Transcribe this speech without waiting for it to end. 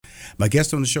My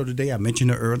guest on the show today, I mentioned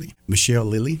her early, Michelle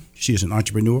Lilly. She is an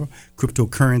entrepreneur,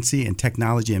 cryptocurrency and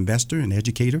technology investor and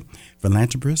educator,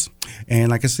 philanthropist.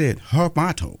 And like I said, her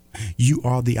motto, you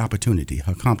are the opportunity.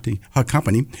 Her company,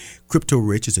 Crypto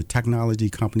Rich, is a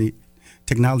technology company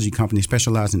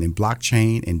specializing in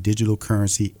blockchain and digital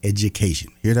currency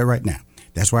education. Hear that right now.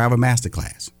 That's why I have a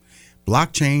masterclass.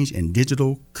 Blockchain and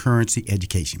digital currency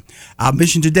education. Our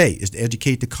mission today is to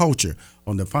educate the culture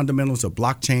on the fundamentals of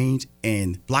blockchain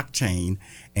and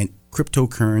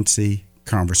cryptocurrency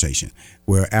conversation,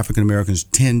 where African Americans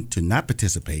tend to not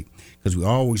participate because we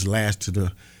always last to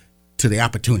the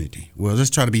opportunity. Well, let's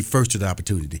try to be first to the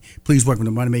opportunity. Please welcome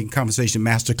to Money Making Conversation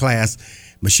Masterclass,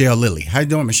 Michelle Lilly. How you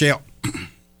doing, Michelle?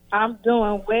 I'm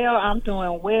doing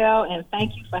well, and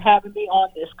thank you for having me on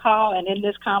this call and in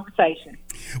this conversation.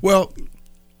 Well,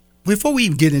 before we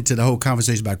even get into the whole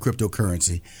conversation about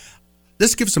cryptocurrency,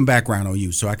 let's give some background on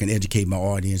you so I can educate my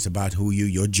audience about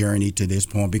your journey to this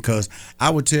point, because I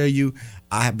would tell you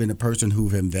I have been a person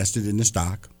who've invested in the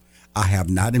stock. I have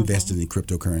not invested in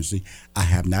cryptocurrency. I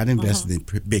have not invested in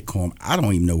Bitcoin. I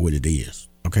don't even know what it is.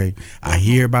 Okay, I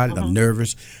hear about it. I'm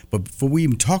nervous, but before we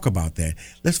even talk about that,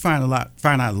 let's find out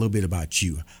a little bit about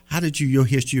you. How did your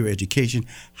history, your education?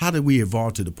 How did we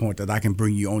evolve to the point that I can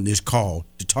bring you on this call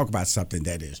to talk about something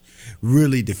that is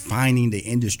really defining the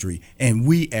industry, and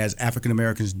we as African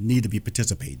Americans need to be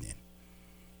participating in?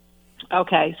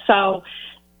 Okay, so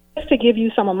just to give you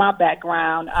some of my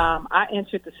background, I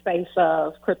entered the space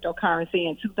of cryptocurrency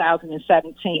in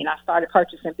 2017. I started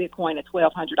purchasing Bitcoin at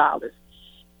 $1,200.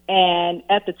 And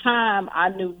at the time, I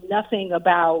knew nothing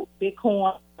about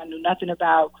Bitcoin. I knew nothing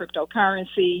about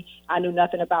cryptocurrency. I knew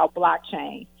nothing about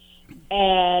blockchain.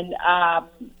 And I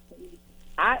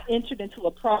entered into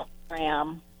a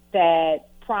program that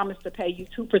promised to pay you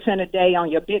 2% a day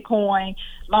on your Bitcoin.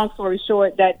 Long story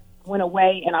short, that went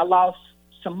away, and I lost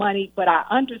some money. But I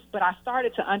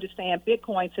started to understand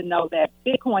Bitcoin to know that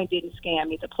Bitcoin didn't scam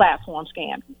me. The platform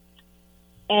scammed me.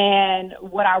 And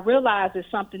what I realized is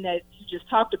something that you just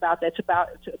talked about, that's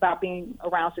about being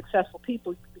around successful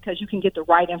people, because you can get the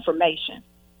right information.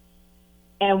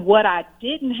 And what I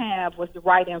didn't have was the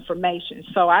right information.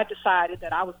 So I decided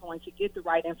that I was going to get the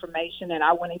right information, and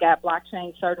I went and got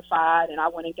blockchain certified, and I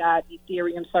went and got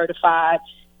Ethereum certified.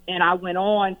 And I went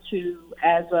on to,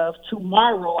 as of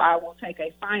tomorrow, I will take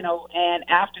a final, and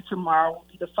after tomorrow will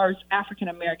be the first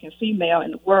African-American female in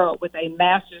the world with a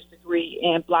master's degree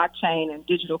in blockchain and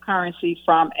digital currency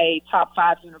from a top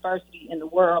 5 university in the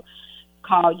world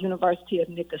called University of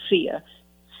Nicosia.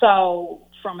 So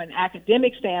from an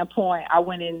academic standpoint, I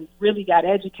went and really got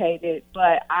educated,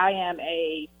 but I am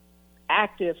a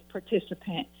active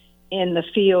participant in the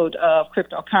field of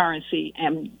cryptocurrency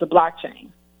and the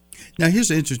blockchain. Now, here's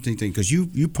the interesting thing, because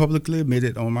you publicly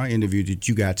admitted on my interview that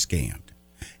you got scammed.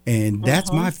 And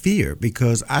that's my fear,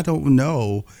 because I don't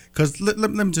know, because let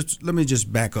me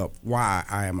just back up why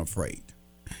I am afraid.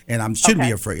 And I shouldn't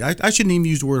be afraid. I shouldn't even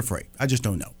use the word afraid. I just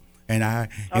don't know. And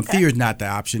fear is not the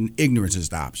option. Ignorance is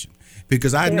the option.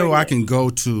 Because I know I can go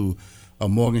to a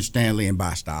Morgan Stanley and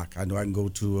buy stock. I know I can go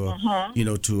to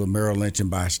to a Merrill Lynch and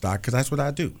buy stock, because that's what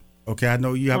I do. Okay, I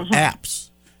know you have apps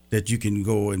that you can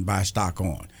go and buy stock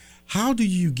on. How do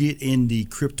you get in the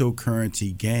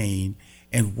cryptocurrency game,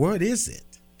 and what is it?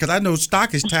 Because I know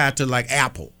stock is tied to like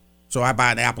Apple. So I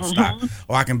buy an Apple stock,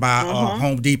 or I can buy a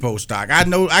Home Depot stock. I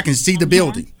know I can see the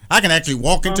building. I can actually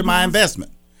walk into my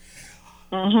investment.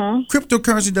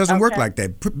 Cryptocurrency doesn't work like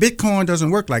that. Bitcoin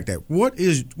doesn't work like that. What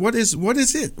is it? What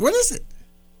is it?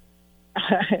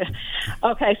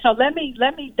 Okay, so let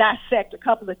me dissect a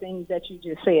couple of things that you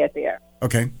just said there.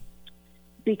 Okay.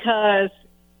 Because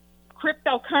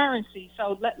cryptocurrency,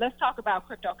 so let's talk about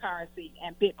cryptocurrency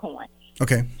and Bitcoin.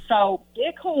 Okay. So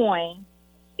Bitcoin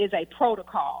is a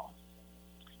protocol,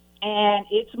 and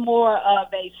it's more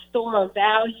of a store of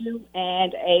value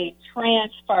and a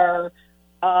transfer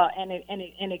and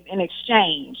an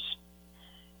exchange.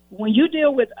 When you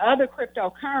deal with other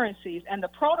cryptocurrencies, and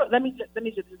let me just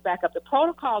back up. The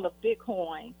protocol of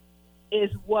Bitcoin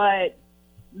is what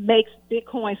makes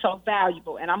Bitcoin so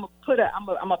valuable. And I'm gonna put a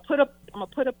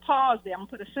pause there. I'm gonna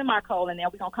put a semicolon there.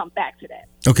 We're gonna come back to that.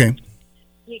 Okay.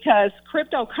 Because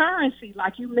cryptocurrency,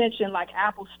 like you mentioned, like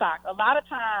Apple stock, a lot of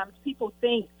times people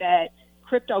think that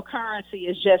cryptocurrency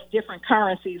is just different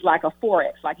currencies, like a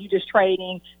forex, like you just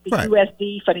trading the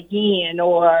USD for the yen,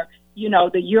 or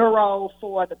the euro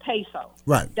for the peso.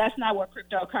 Right. That's not what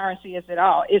cryptocurrency is at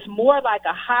all. It's more like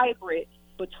a hybrid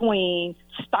between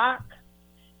stock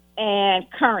and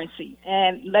currency.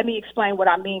 And let me explain what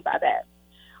I mean by that.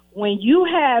 When you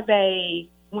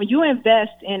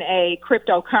invest in a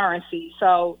cryptocurrency,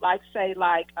 so like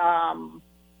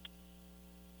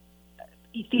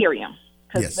Ethereum,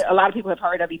 because Yes. a lot of people have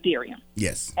heard of Ethereum.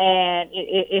 Yes. And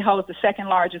it holds the second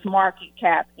largest market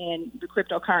cap in the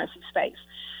cryptocurrency space.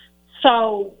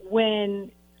 So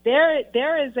when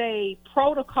there is a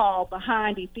protocol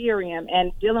behind Ethereum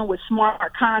and dealing with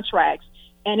smart contracts,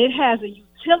 and it has a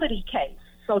utility case.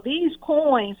 So these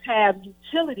coins have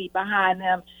utility behind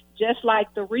them, just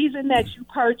like the reason that you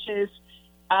purchase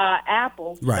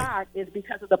Apple stock is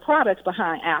because of the products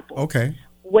behind Apple. Okay.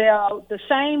 Well, the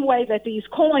same way that these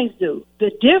coins do.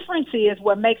 The difference is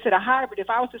what makes it a hybrid. If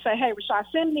I was to say, hey, Rashad,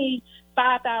 send me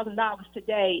 $5,000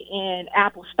 today in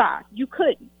Apple stock, you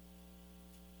couldn't.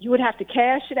 You would have to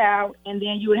cash it out, and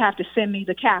then you would have to send me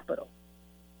the capital.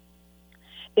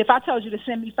 If I told you to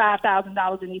send me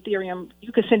 $5,000 in Ethereum,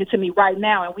 you could send it to me right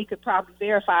now, and we could probably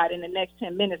verify it in the next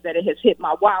 10 minutes that it has hit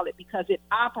my wallet, because it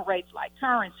operates like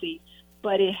currency,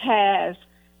 but it has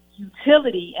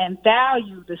utility and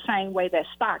value the same way that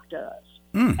stock does.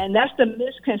 And that's the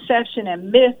misconception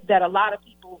and myth that a lot of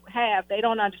people have. They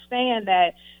don't understand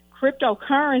that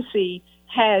cryptocurrency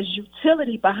has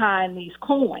utility behind these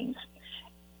coins.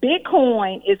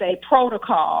 Bitcoin is a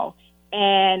protocol,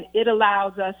 and it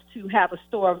allows us to have a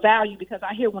store of value, because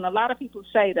I hear when a lot of people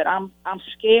say that I'm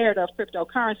scared of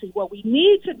cryptocurrency, what we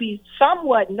need to be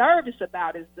somewhat nervous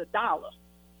about is the dollar.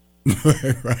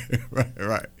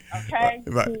 Right. Okay?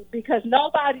 Right. Because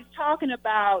nobody's talking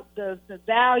about the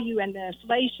value and the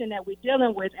inflation that we're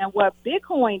dealing with. And what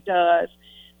Bitcoin does,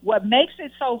 what makes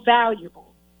it so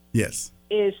valuable, is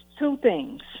two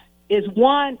things. Is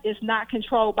one, it's not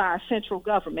controlled by a central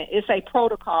government. It's a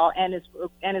protocol, and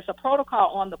it's a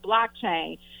protocol on the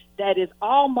blockchain that is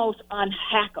almost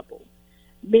unhackable,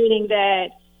 meaning that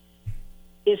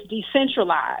it's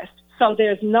decentralized. So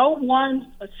there's no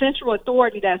one central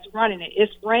authority that's running it.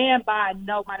 It's ran by a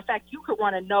node. Matter of fact, you could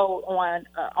run a node on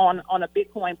a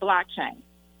Bitcoin blockchain,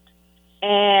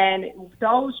 and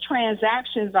those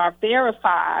transactions are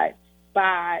verified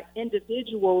by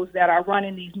individuals that are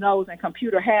running these nodes and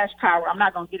computer hash power. I'm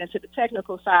not going to get into the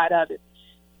technical side of it,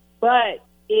 but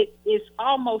it is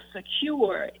almost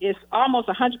secure. It's almost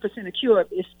 100% secure.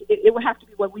 It would have to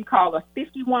be what we call a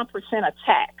 51%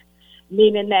 attack,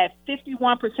 meaning that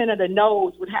 51% of the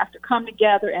nodes would have to come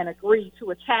together and agree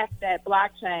to attack that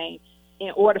blockchain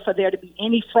in order for there to be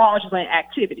any fraudulent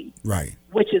activity, right?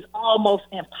 Which is almost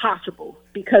impossible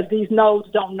because these nodes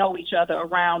don't know each other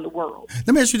around the world.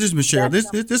 Let me ask you this, Michelle. This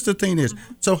the thing is,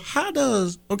 so how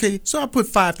does, so I put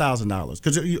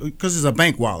 $5,000 because it's a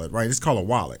bank wallet, right? It's called a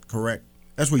wallet, correct?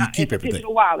 That's where you keep everything.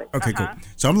 Digital wallet. Okay, cool.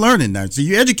 So I'm learning now. So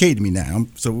you educated me now.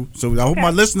 So I hope my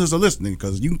listeners are listening,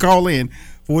 because you can call in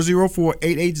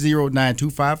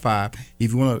 404-880-9255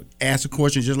 if you want to ask a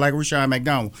question, just like Rashad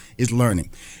McDonald is learning.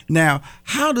 Now,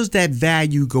 how does that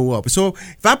value go up? So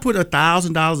if I put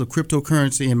 $1,000 of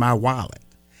cryptocurrency in my wallet,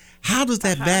 how does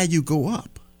that value go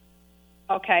up?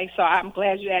 Okay, so I'm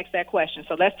glad you asked that question.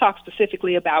 So let's talk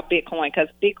specifically about Bitcoin, because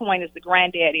Bitcoin is the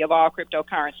granddaddy of all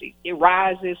cryptocurrencies. It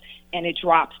rises and it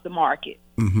drops the market.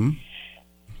 Mm-hmm.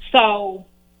 So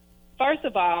first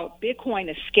of all, Bitcoin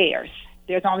is scarce.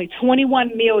 There's only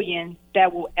 21 million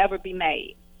that will ever be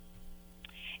made.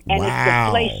 And it's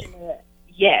deflationary.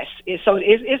 Yes.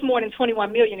 It's more than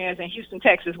 21 millionaires in Houston,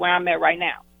 Texas, where I'm at right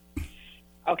now.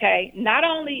 Okay, not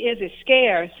only is it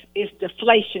scarce, it's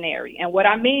deflationary. And what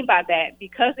I mean by that,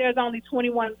 because there's only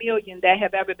 21 million that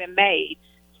have ever been made,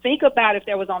 think about if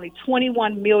there was only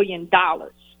 $21 million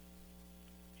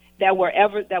that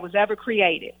was ever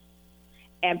created.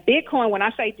 And Bitcoin, when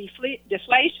I say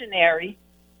deflationary,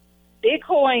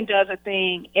 Bitcoin does a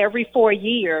thing every 4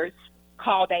 years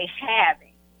called a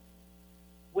halving,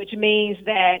 which means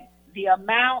that the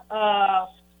amount of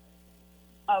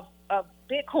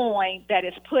Bitcoin that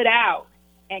is put out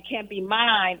and can be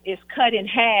mined is cut in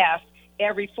half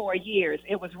every 4 years.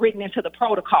 It was written into the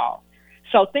protocol.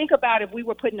 So think about if we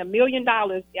were putting $1 million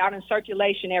out in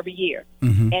circulation every year,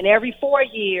 and every 4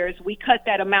 years we cut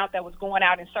that amount that was going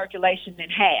out in circulation in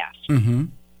half. Mm-hmm.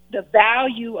 The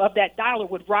value of that dollar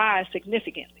would rise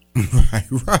significantly.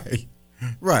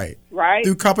 Right.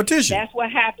 Through competition. That's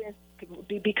what happens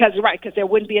because there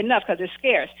wouldn't be enough because it's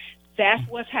scarce. That's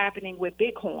what's happening with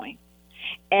Bitcoin.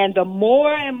 And the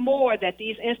more and more that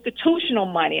these institutional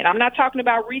money, and I'm not talking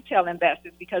about retail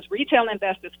investors, because retail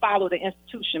investors follow the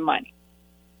institution money.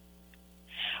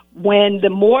 When the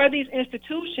more of these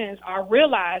institutions are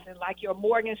realizing, like your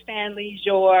Morgan Stanleys,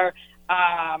 your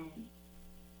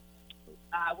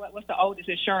what's the oldest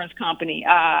insurance company?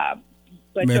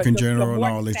 American General and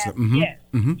all this. Yes.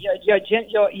 Your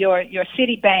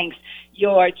Citibanks,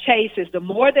 your Chases, the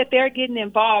more that they're getting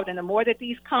involved and the more that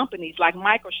these companies like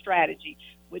MicroStrategy,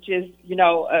 which is,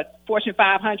 a Fortune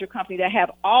 500 company that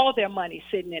have all their money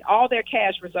sitting in, all their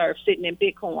cash reserves sitting in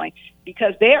Bitcoin,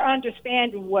 because they're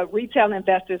understanding what retail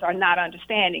investors are not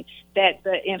understanding, that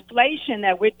the inflation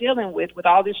that we're dealing with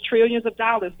all these trillions of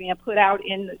dollars being put out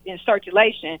in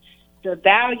circulation, the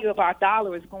value of our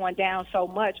dollar is going down so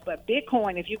much. But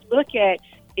Bitcoin, if you look at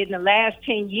in the last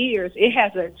 10 years, it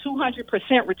has a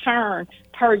 200% return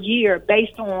per year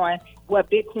based on what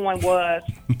Bitcoin was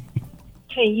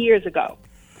 10 years ago.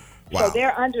 Wow. So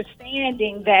they're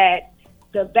understanding that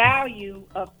the value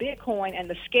of Bitcoin and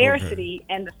the scarcity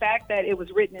and the fact that it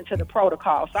was written into the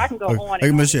protocol. So I can go on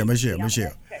and Michelle,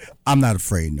 I'm not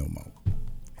afraid no more.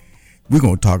 We're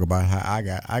gonna talk about how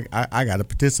I got to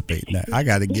participate now. I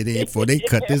got to get in before they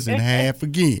cut this in half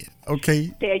again.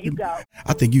 Okay. There you go.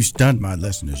 I think you stunned my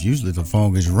listeners. Usually the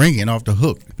phone is ringing off the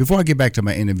hook. Before I get back to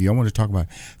my interview, I want to talk about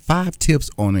 5 tips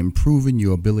on improving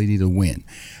your ability to win.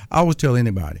 I always tell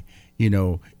anybody,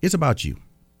 it's about you.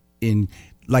 And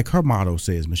like her motto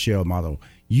says, Michelle's motto,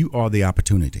 you are the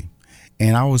opportunity.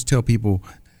 And I always tell people,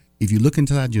 if you look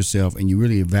inside yourself and you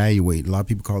really evaluate, a lot of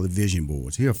people call it vision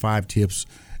boards. Here are 5 tips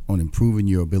on improving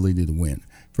your ability to win.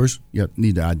 First, you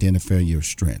need to identify your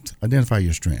strengths. Identify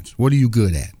your strengths. What are you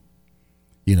good at?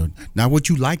 Not what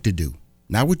you like to do,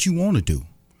 not what you want to do,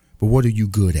 but what are you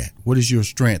good at? What is your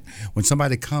strength? When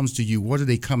somebody comes to you, what are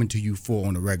they coming to you for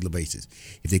on a regular basis?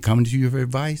 If they're coming to you for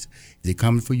advice, if they're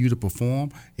coming for you to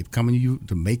perform, if they're coming to you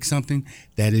to make something,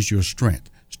 that is your strength.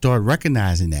 Start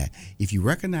recognizing that. If you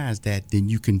recognize that, then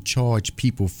you can charge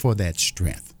people for that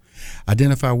strength.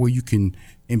 Identify where you can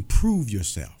improve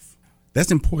yourself.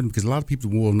 That's important because a lot of people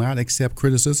will not accept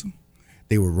criticism.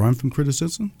 They will run from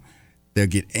criticism. They'll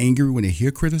get angry when they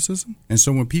hear criticism. And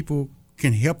so when people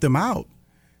can help them out,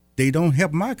 they don't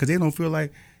help them out because they don't feel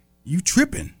like you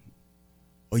tripping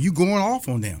or you going off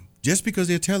on them. Just because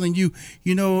they're telling you,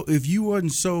 if you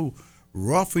wasn't so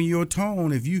rough in your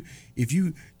tone, if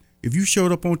you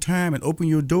showed up on time and opened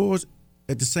your doors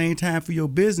at the same time for your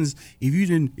business,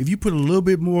 if you put a little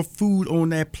bit more food on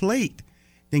that plate,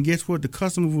 then guess what? The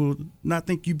customer will not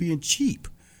think you being cheap.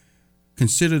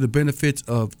 Consider the benefits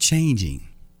of changing.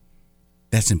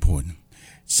 That's important.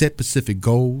 Set specific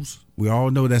goals. We all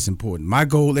know that's important. My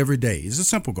goal every day is a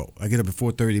simple goal. I get up at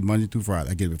 4:30 Monday through Friday.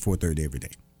 I get up at 4:30 every day,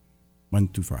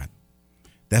 Monday through Friday.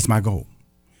 That's my goal.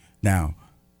 Now,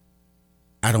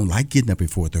 I don't like getting up at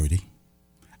 4:30.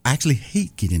 I actually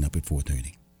hate getting up at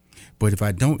 4:30. But if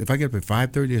I get up at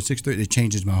 5:30 or 6:30, it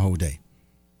changes my whole day.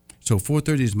 So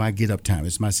 4:30 is my get up time.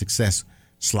 It's my success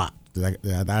slot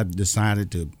that I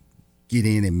decided to get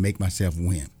in and make myself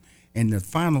win. And the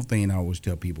final thing I always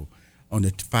tell people on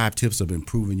the 5 tips of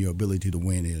improving your ability to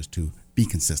win is to be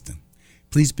consistent.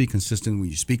 Please be consistent when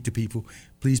you speak to people.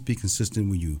 Please be consistent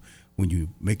when you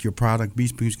make your product. Be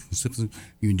consistent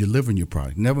when you're delivering your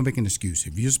product. Never make an excuse.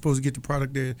 If you're supposed to get the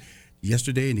product there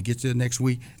yesterday and it gets there next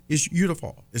week, it's your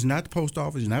fault. It's not the post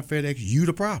office. It's not FedEx. You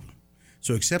the problem.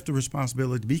 So accept the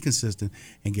responsibility to be consistent,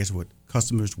 and guess what?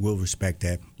 Customers will respect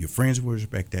that. Your friends will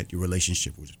respect that. Your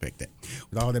relationship will respect that.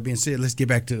 With all that being said, let's get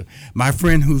back to my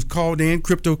friend who's called in,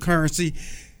 cryptocurrency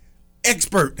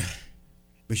expert,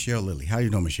 Michelle Lilly. How you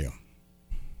doing, Michelle?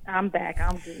 I'm back.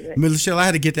 I'm good. Michelle, I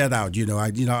had to get that out.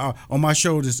 On my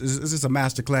show, this is a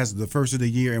master class, the first of the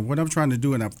year, and what I'm trying to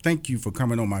do, and I thank you for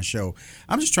coming on my show.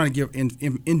 I'm just trying to give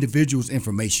individuals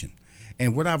information.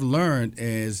 And what I've learned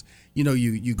is,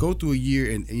 you go through a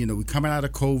year and, we're coming out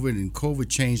of COVID, and COVID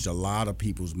changed a lot of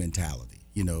people's mentality.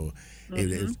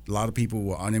 A lot of people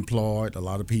were unemployed. A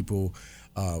lot of people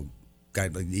got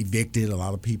evicted. A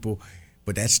lot of people.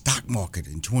 But that stock market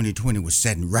in 2020 was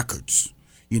setting records.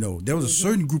 There was a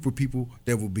certain group of people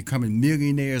that were becoming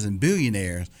millionaires and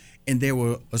billionaires. And there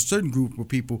were a certain group of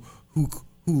people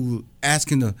who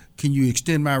asking, can you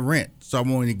extend my rent? So I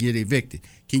wanted to get evicted.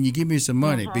 Can you give me some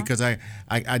money because I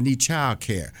need child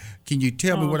care? Can you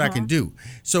tell me what I can do?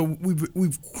 So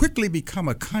we've quickly become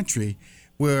a country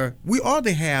where we are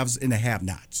the haves and the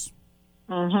have-nots.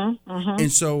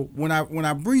 And so when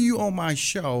I bring you on my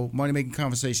show, Money Making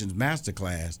Conversations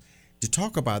Masterclass, to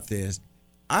talk about this,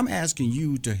 I'm asking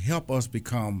you to help us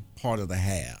become part of the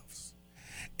haves.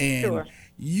 And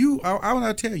I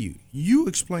want to tell you, you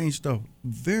explain stuff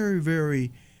very,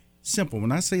 very simple.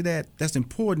 When I say that, that's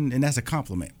important, and that's a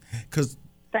compliment.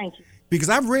 Thank you. Because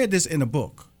I've read this in a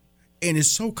book, and it's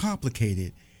so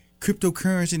complicated.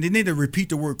 Cryptocurrency, and they need to repeat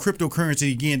the word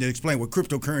cryptocurrency again to explain what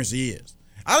cryptocurrency is.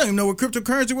 I don't even know what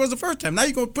cryptocurrency was the first time. Now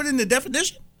you're going to put it in the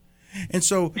definition? And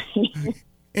so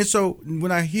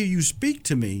when I hear you speak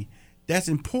to me, that's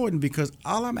important because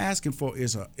all I'm asking for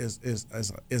is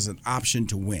an option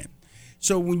to win.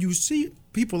 So when you see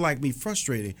people like me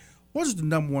frustrated, what is the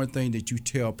number one thing that you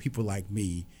tell people like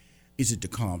me? Is it to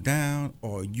calm down,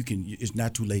 or it's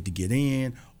not too late to get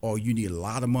in, or you need a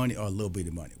lot of money or a little bit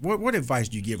of money? What advice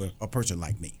do you give a person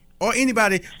like me or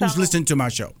anybody who's listening to my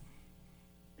show?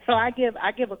 So I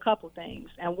give a couple things,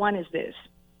 and one is this.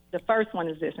 The first one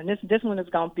is this, and this one is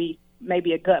going to be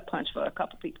maybe a gut punch for a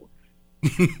couple people.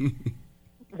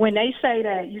 When they say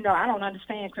that, I don't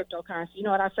understand cryptocurrency, you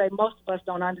know what I say? Most of us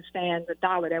don't understand the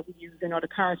dollar that we use or the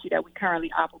currency that we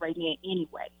currently operate in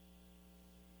anyway.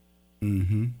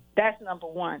 Mm-hmm. That's number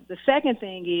one. The second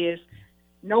thing is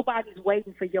nobody's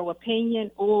waiting for your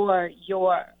opinion or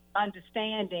your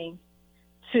understanding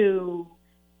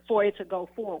for it to go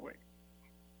forward.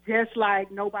 Just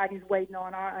like nobody's waiting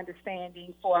on our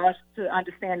understanding for us to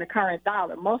understand the current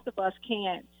dollar. Most of us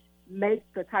can't make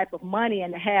the type of money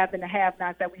and the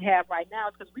have-nots that we have right now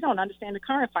because we don't understand the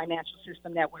current financial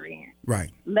system that we're in.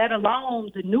 Right. Let alone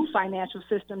the new financial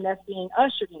system that's being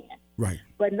ushered in. Right.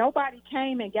 But nobody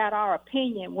came and got our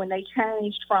opinion when they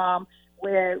changed from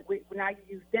where now you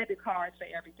use debit cards for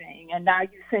everything, and now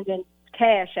you send in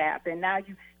Cash App, and now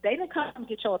they didn't come and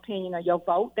get your opinion or your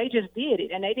vote. They just did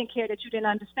it, and they didn't care that you didn't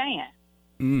understand.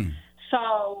 Mm.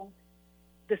 So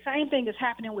the same thing is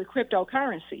happening with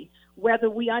cryptocurrency, whether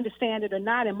we understand it or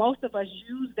not, and most of us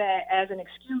use that as an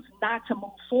excuse not to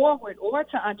move forward or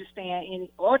to understand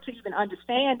or to even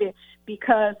understand it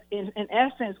because, in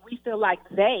essence, we feel like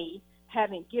they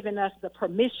haven't given us the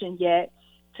permission yet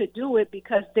to do it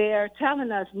because they're telling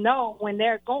us no when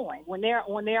they're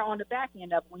on the back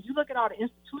end of it. When you look at all the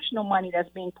institutional money that's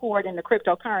being poured into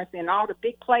cryptocurrency and all the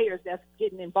big players that's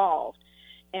getting involved,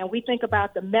 and we think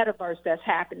about the Metaverse that's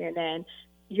happening and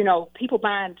people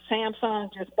buying Samsung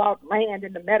just bought land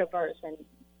in the Metaverse, and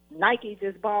Nike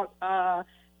just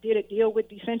did a deal with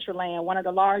Decentraland, one of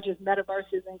the largest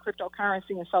metaverses in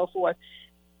cryptocurrency and so forth.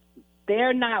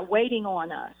 They're not waiting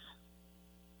on us.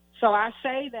 So I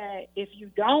say that if you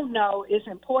don't know, it's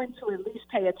important to at least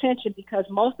pay attention because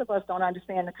most of us don't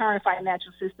understand the current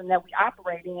financial system that we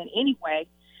operate in anyway.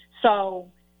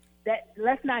 So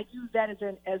let's not use that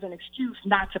as an excuse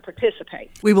not to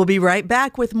participate. We will be right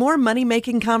back with more Money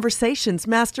Making Conversations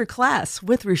Masterclass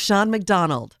with Rushion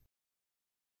McDonald.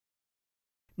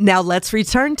 Now let's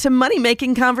return to Money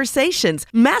Making Conversations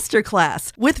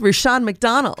Masterclass with Rushion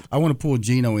McDonald. I want to pull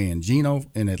Gino in. Gino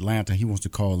in Atlanta, he wants to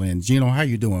call in. Gino, how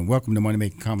you doing? Welcome to Money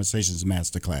Making Conversations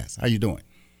Masterclass. How you doing?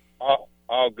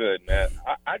 All good, man.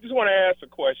 I just want to ask a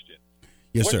question.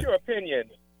 Yes, What's sir. your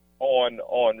opinion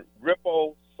on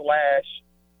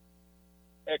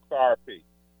Ripple/XRP?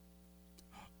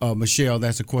 Michelle,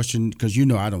 that's a question because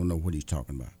I don't know what he's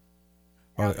talking about.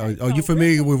 Are you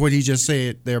familiar with what he just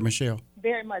said there, Michelle?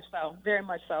 Very much so. Very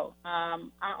much so. I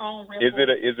own Ripple. Is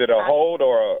it a hold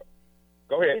or a?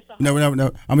 Go ahead. No. I'm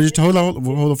gonna just hold on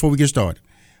before we get started.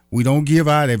 We don't give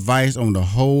out advice on the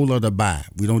hold or the buy.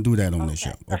 We don't do that on this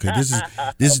show. Okay, this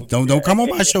is don't come on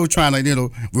my show trying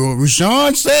to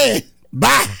Rushion said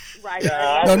buy. Right.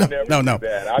 No.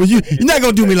 Well, you're not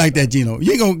gonna do me like that, Gino.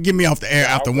 You ain't gonna get me off the air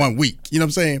after 1 week. You know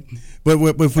what I'm saying?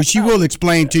 But she will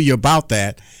explain to you about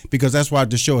that because that's what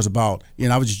the show is about.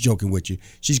 I was just joking with you.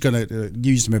 She's gonna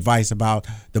give you some advice about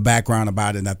the background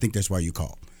about it, and I think that's why you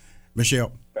called,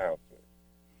 Michelle. Sounds good.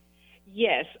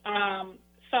 Yes.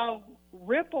 So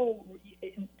Ripple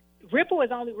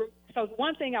is only. So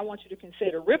one thing I want you to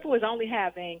consider: Ripple is only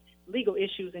having legal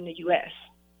issues in the U.S.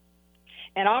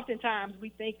 And oftentimes we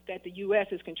think that the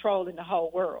U.S. is controlling the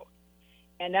whole world,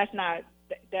 and that's not.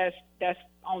 That's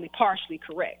only partially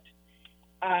correct.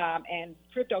 And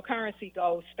cryptocurrency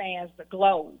spans the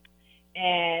globe,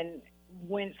 and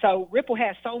Ripple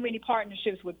has so many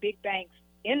partnerships with big banks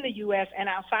in the U.S. and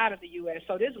outside of the U.S.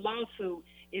 So this lawsuit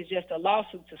is just a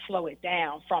lawsuit to slow it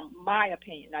down, from my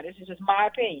opinion. Now, this is just my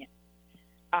opinion,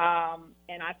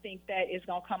 and I think that it's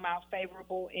going to come out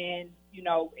favorable in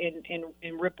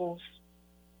Ripple's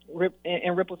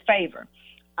favor.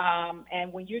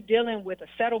 And when you're dealing with a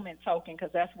settlement token,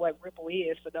 because that's what Ripple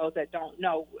is, for those that don't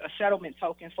know, a settlement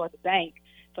token for the banks.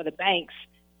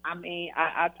 I mean,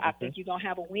 I think you're gonna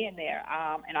have a win there,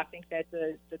 and I think that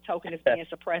the token is being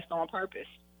suppressed on purpose.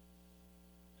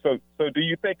 So do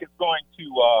you think it's going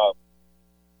to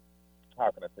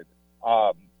how can I say this?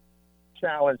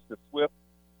 Challenge the SWIFT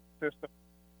system?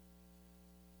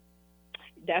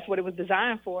 That's what it was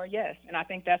designed for, yes, and I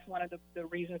think that's one of the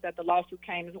reasons that the lawsuit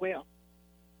came as well.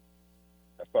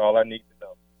 That's all I need to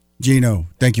know. Gino,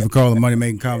 thank you for calling Money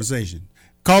Making Conversation.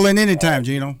 Call in anytime,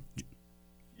 Gino.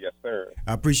 Yes, sir.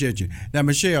 I appreciate you. Now,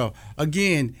 Michelle,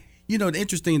 again, the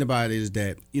interesting about it is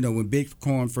that, when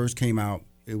Bitcoin first came out,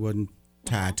 it wasn't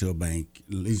tied to a bank,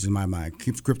 at least in my mind.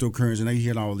 Cryptocurrency, now you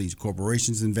hear all these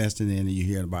corporations investing in it. You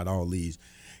hear about all these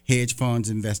hedge funds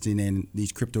investing in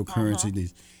these cryptocurrencies,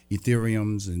 these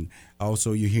Ethereums, and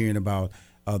also you're hearing about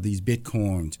these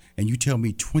Bitcoins. And you tell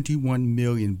me 21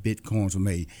 million Bitcoins were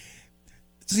made.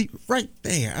 See, right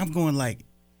there, I'm going like,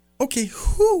 okay,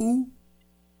 who?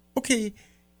 Okay,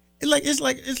 it's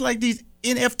like these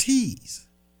NFTs.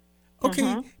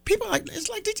 Okay, people it's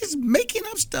like they're just making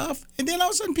up stuff, and then all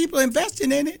of a sudden people are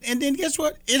investing in it, and then guess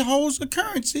what? It holds a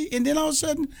currency, and then all of a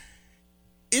sudden,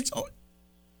 it's.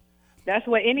 That's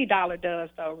what any dollar does,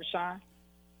 though, Rashawn.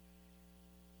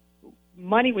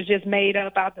 Money was just made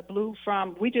up out the blue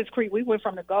we went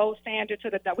from the gold standard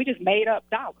to we just made up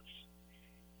dollars,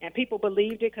 and people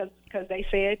believed it because they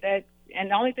said that, and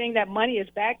the only thing that money is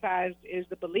backed by is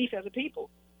the belief as a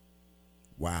people.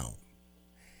 Wow.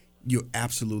 You're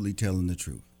absolutely telling the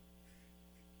truth.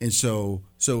 And so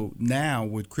now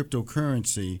with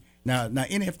cryptocurrency, now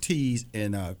NFTs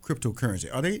and cryptocurrency,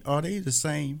 are they the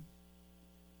same?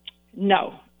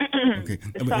 No. Okay.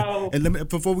 So, and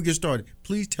before we get started,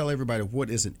 please tell everybody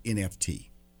what is an NFT.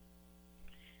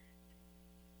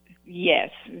 Yes,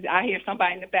 I hear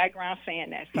somebody in the background saying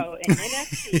that. So an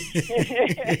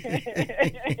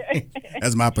NFT.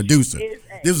 That's my producer.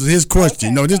 This was his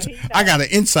question. Okay, I got an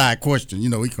inside question. He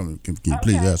can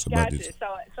please ask about this.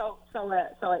 So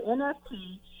an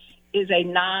NFT is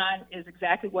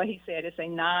exactly what he said. It's a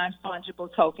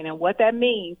non-fungible token, and what that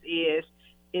means is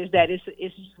that it's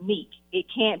unique. It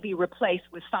can't be replaced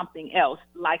with something else,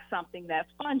 like something that's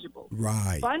fungible.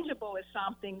 Right. Fungible is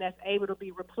something that's able to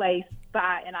be replaced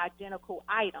by an identical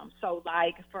item. So,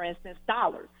 like, for instance,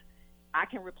 dollars. I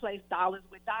can replace dollars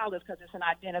with dollars because it's an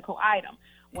identical item.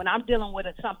 When I'm dealing with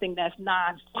something that's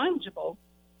non-fungible,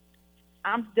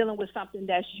 I'm dealing with something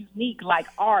that's unique, like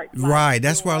art. Right.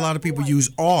 That's why a lot of people use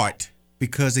art,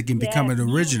 because it can become an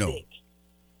original.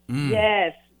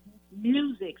 Yes.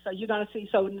 Music. So you're going to see,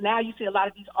 so now you see a lot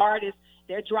of these artists,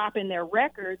 they're dropping their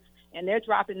records and they're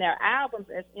dropping their albums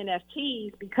as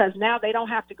NFTs, because now they don't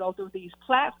have to go through these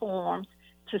platforms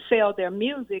to sell their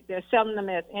music. They're selling them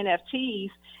as NFTs,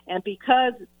 and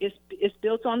because it's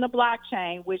built on the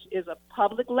blockchain, which is a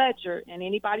public ledger, and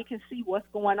anybody can see what's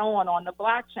going on the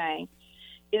blockchain,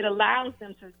 it allows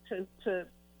them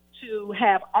to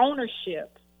have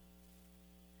ownership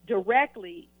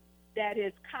directly that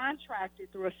is contracted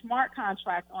through a smart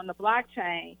contract on the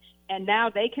blockchain, and now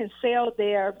they can sell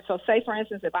so say, for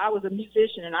instance, if I was a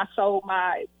musician and I sold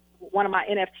one of my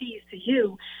NFTs to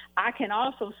you, I can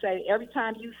also say every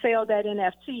time you sell that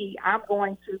NFT, I'm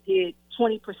going to get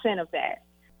 20% of that.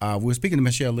 We're speaking to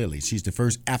Michelle Lilly. She's the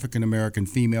first African-American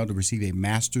female to receive a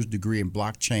master's degree in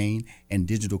blockchain and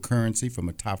digital currency from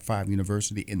a top 5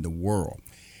 university in the world.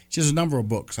 She has a number of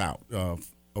books out,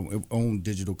 on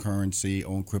digital currency,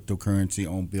 on cryptocurrency,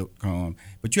 on Bitcoin.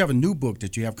 But you have a new book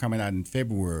that you have coming out in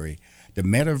February, The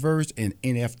Metaverse and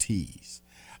NFTs,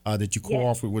 that you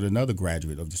co-authored with another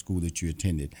graduate of the school that you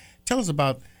attended. Tell us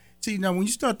about, when you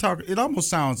start talking, it almost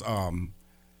sounds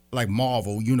like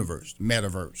Marvel Universe,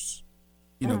 Metaverse.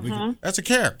 That's a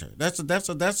character. That's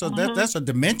a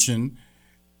dimension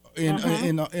in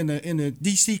the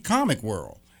DC comic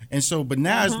world. And so, but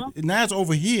now it's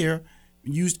over here,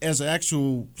 used as an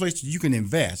actual place you can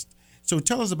invest. So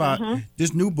tell us about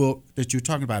this new book that you're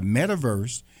talking about,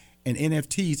 Metaverse and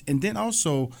NFTs, and then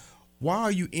also, why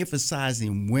are you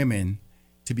emphasizing women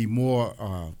to be more,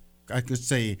 I could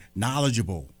say,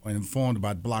 knowledgeable and informed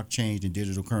about blockchain and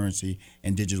digital currency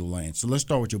and digital land? So let's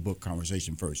start with your book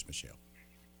conversation first, Michelle.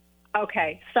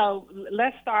 Okay, so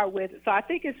let's start with, so I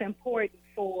think it's important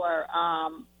for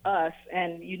us,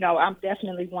 and, I'm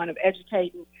definitely one of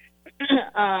educating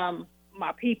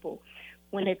my people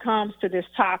when it comes to this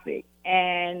topic.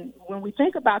 And when we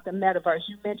think about the metaverse,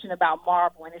 you mentioned about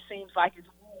Marvel, and it seems like it's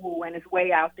woo-woo and it's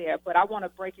way out there, but I want to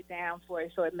break it down for you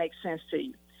so it makes sense to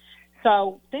you.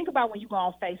 So think about when you go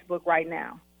on Facebook right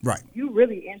now. Right. You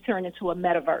really entering into a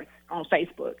metaverse on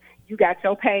Facebook. You got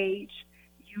your page.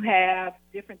 You have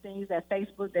different things that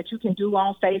you can do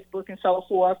on Facebook and so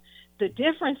forth. The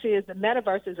difference is the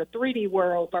metaverse is a 3D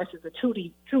world versus a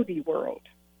 2D world.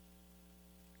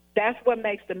 That's what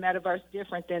makes the metaverse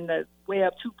different than the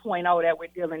Web 2.0 that we're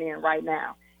dealing in right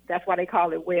now. That's why they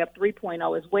call it Web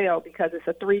 3.0 as well, because it's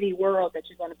a 3D world that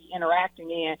you're going to be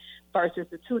interacting in versus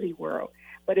the 2D world.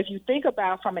 But if you think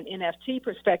about from an NFT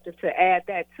perspective, to add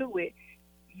that to it,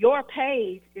 your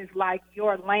page is like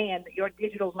your land, your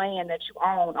digital land that you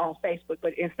own on Facebook.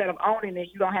 But instead of owning it,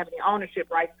 you don't have any ownership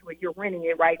rights to it. You're renting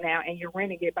it right now, and you're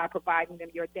renting it by providing them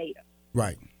your data.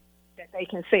 Right. That they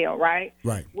can sell, right?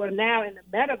 Right. Well, now in the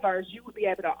metaverse, you would be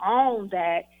able to own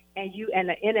that and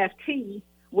the NFT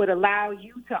would allow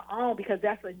you to own, because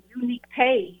that's a unique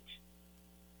page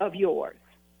of yours,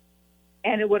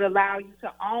 and it would allow you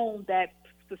to own that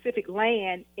specific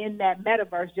land in that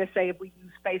metaverse. Just say if we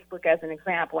use Facebook as an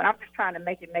example, and I'm just trying to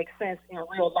make it make sense in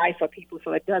real life for people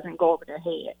so it doesn't go over their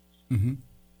head. Mm-hmm.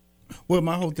 Well,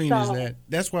 my whole thing is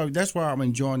that's why I'm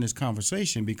enjoying this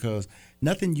conversation, because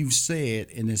nothing you've said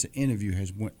in this interview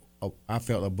I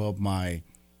felt above my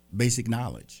basic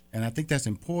knowledge, and I think that's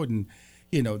important.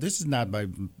 This is not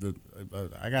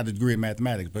I got a degree in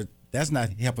mathematics, but that's not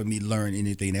helping me learn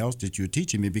anything else that you're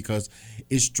teaching me, because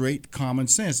it's straight common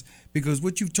sense. Because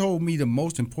what you've told me, the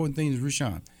most important thing is,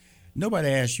 Rushion, nobody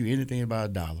asked you anything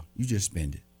about $1. You just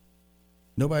spend it.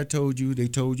 Nobody told you. They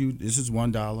told you this is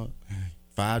 $1,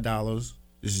 $5,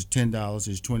 this is $10, this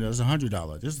is $20, this is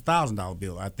 $100. This is $1,000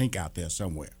 bill, I think, out there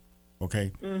somewhere.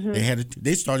 Okay,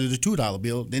 they started a $2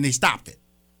 bill, then they stopped it.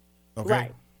 Okay,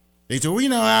 right. They said,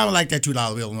 well, I don't like that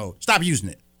 $2 bill. No, stop using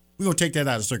it. We're gonna take that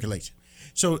out of circulation.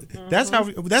 So that's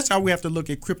how we have to look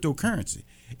at cryptocurrency.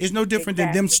 It's no different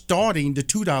than them starting the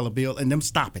 $2 bill and them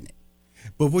stopping it.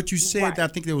 But what you said, I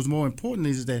think that was more important,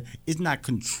 is that it's not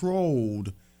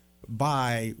controlled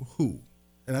by who.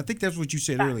 And I think that's what you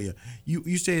said earlier.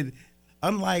 You said,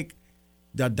 unlike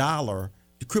the dollar,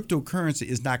 the cryptocurrency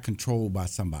is not controlled by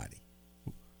somebody.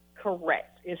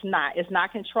 Correct. It's not. It's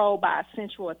not controlled by a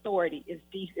central authority. It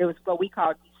was what we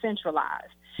call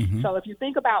decentralized. Mm-hmm. So if you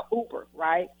think about Uber,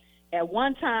 right? At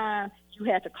one time, you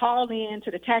had to call in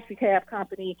to the taxi cab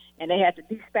company, and they had to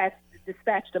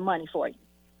dispatch the money for you.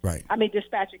 Right.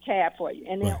 Dispatch a cab for you.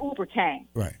 And then Uber came.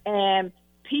 Right. And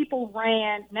people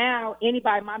ran. Now,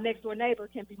 anybody, my next door neighbor,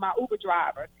 can be my Uber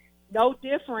driver. No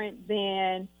different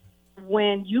than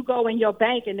when you go in your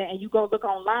bank and you go look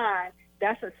online.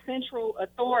 That's a central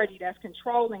authority that's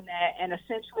controlling that, and a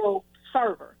central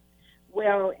server.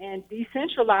 Well, and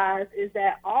decentralized is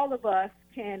that all of us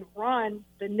can run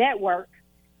the network,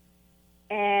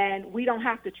 and we don't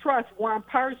have to trust one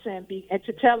person and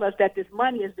to tell us that this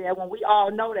money is there, when we all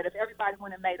know that if everybody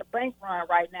went and made a bank run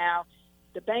right now,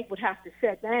 the bank would have to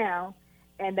shut down,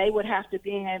 and they would have to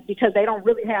be in, because they don't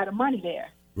really have the money there.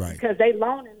 Right. Because they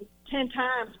loaning 10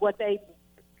 times what they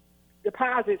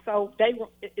deposit. So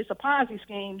it's a Ponzi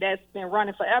scheme that's been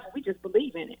running forever. We just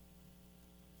believe in it.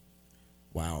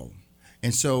 Wow.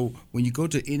 And so when you go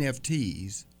to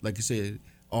NFTs, like I said,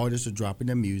 artists are dropping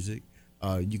their music.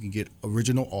 You can get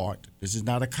original art. This is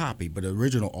not a copy, but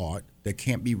original art that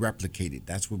can't be replicated.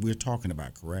 That's what we're talking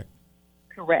about, correct?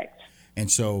 Correct.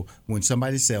 And so when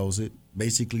somebody sells it,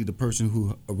 basically the person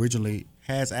who originally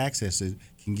has access to it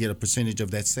can get a percentage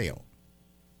of that sale.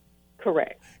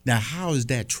 Correct. Now, how is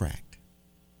that tracked?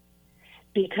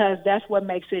 Because that's what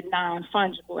makes it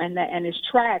non-fungible, and it's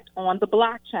tracked on the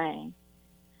blockchain.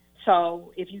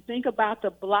 So if you think about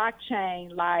the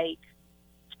blockchain like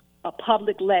a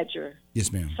public ledger.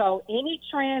 Yes, ma'am. So any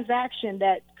transaction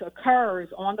that occurs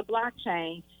on the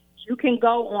blockchain, you can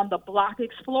go on the Block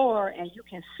Explorer and you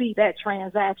can see that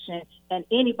transaction, and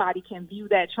anybody can view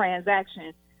that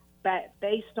transaction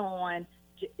based on,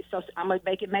 so I'm going to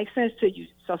make it make sense to you.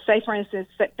 So say, for instance,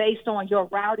 based on your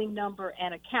routing number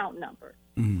and account number,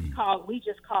 we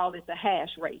just call it the hash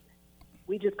rate.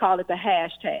 We just call it the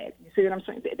hashtag. You see what I'm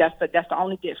saying? That's the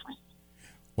only difference.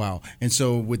 Wow. And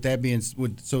so with that being,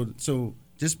 so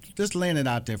just laying it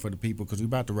out there for the people, because we're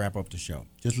about to wrap up the show.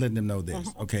 Just letting them know this.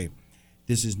 Okay,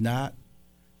 this is not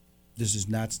a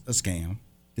scam.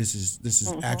 This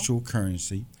is actual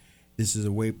currency. This is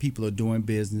a way people are doing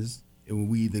business, and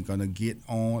we're either gonna get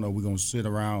on or we're gonna sit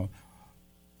around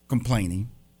complaining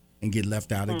and get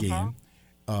left out again.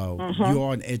 You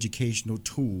are an educational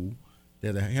tool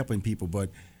that are helping people, but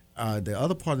the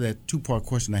other part of that two-part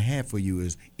question I have for you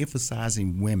is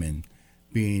emphasizing women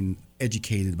being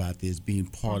educated about this, being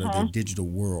part of the digital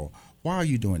world. Why are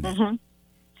you doing that?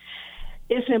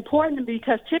 It's important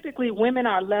because typically women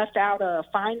are left out of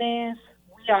finance.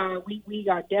 We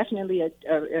are definitely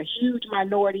a huge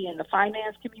minority in the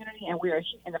finance community, and we're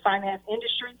in the finance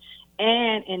industry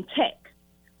and in tech.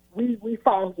 We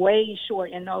fall way short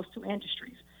in those two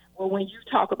industries. Well, when you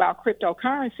talk about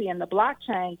cryptocurrency and the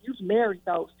blockchain, you've married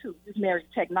those two. You've married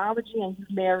technology and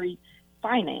you've married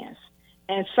finance.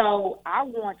 And so I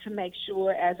want to make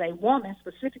sure as a woman,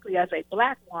 specifically as a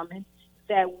black woman,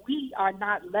 that we are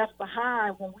not left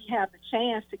behind when we have the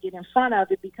chance to get in front of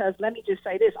it, because let me just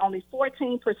say this, only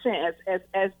 14%,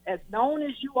 as known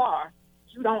as you are,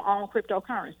 you don't own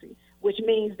cryptocurrency, which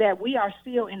means that we are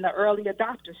still in the early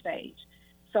adopter stage.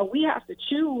 So we have to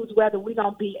choose whether we're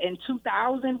going to be in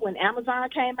 2000 when Amazon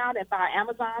came out and buy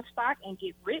Amazon stock and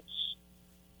get rich,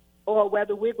 or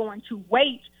whether we're going to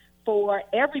wait for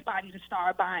everybody to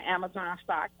start buying Amazon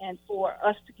stock and for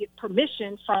us to get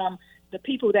permission from the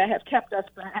people that have kept us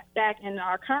back in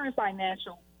our current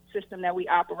financial system that we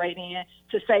operate in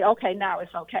to say, okay, now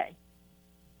it's okay.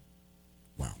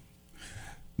 Wow.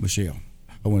 Michelle,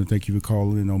 I want to thank you for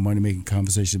calling in on Money Making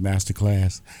Conversation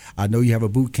Masterclass. I know you have a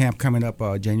boot camp coming up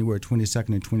January 22nd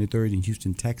and 23rd in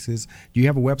Houston, Texas. Do you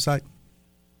have a website?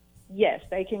 Yes,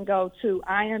 they can go to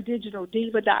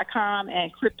IamDigitalDiva.com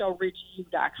and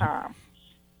CryptoRichU.com.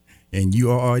 And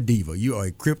you are a diva. You are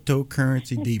a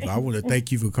cryptocurrency diva. I want to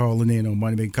thank you for calling in on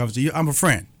Money Making Conversation. I'm a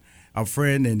friend.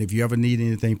 And if you ever need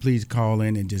anything, please call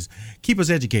in and just keep us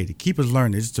educated, keep us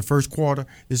learning. This is the first quarter.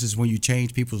 This is when you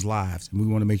change people's lives, and we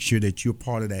want to make sure that you're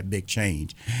part of that big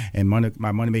change. And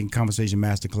my Money Making Conversation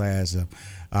Masterclass,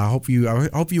 I hope you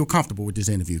were comfortable with this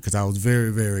interview, because I was very,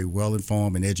 very well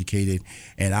informed and educated,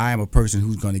 and I am a person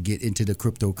who's going to get into the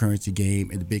cryptocurrency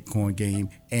game and the Bitcoin game,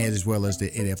 and as well as the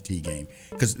NFT game,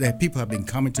 because people have been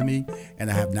coming to me and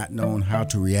I have not known how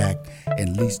to react.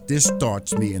 And at least this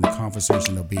starts me in the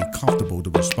conversation of being comfortable to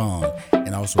respond,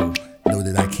 and also know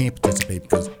that I can participate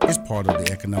because it's part of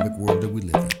the economic world that we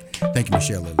live in. Thank you,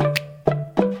 Michelle Lilly.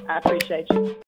 I appreciate you.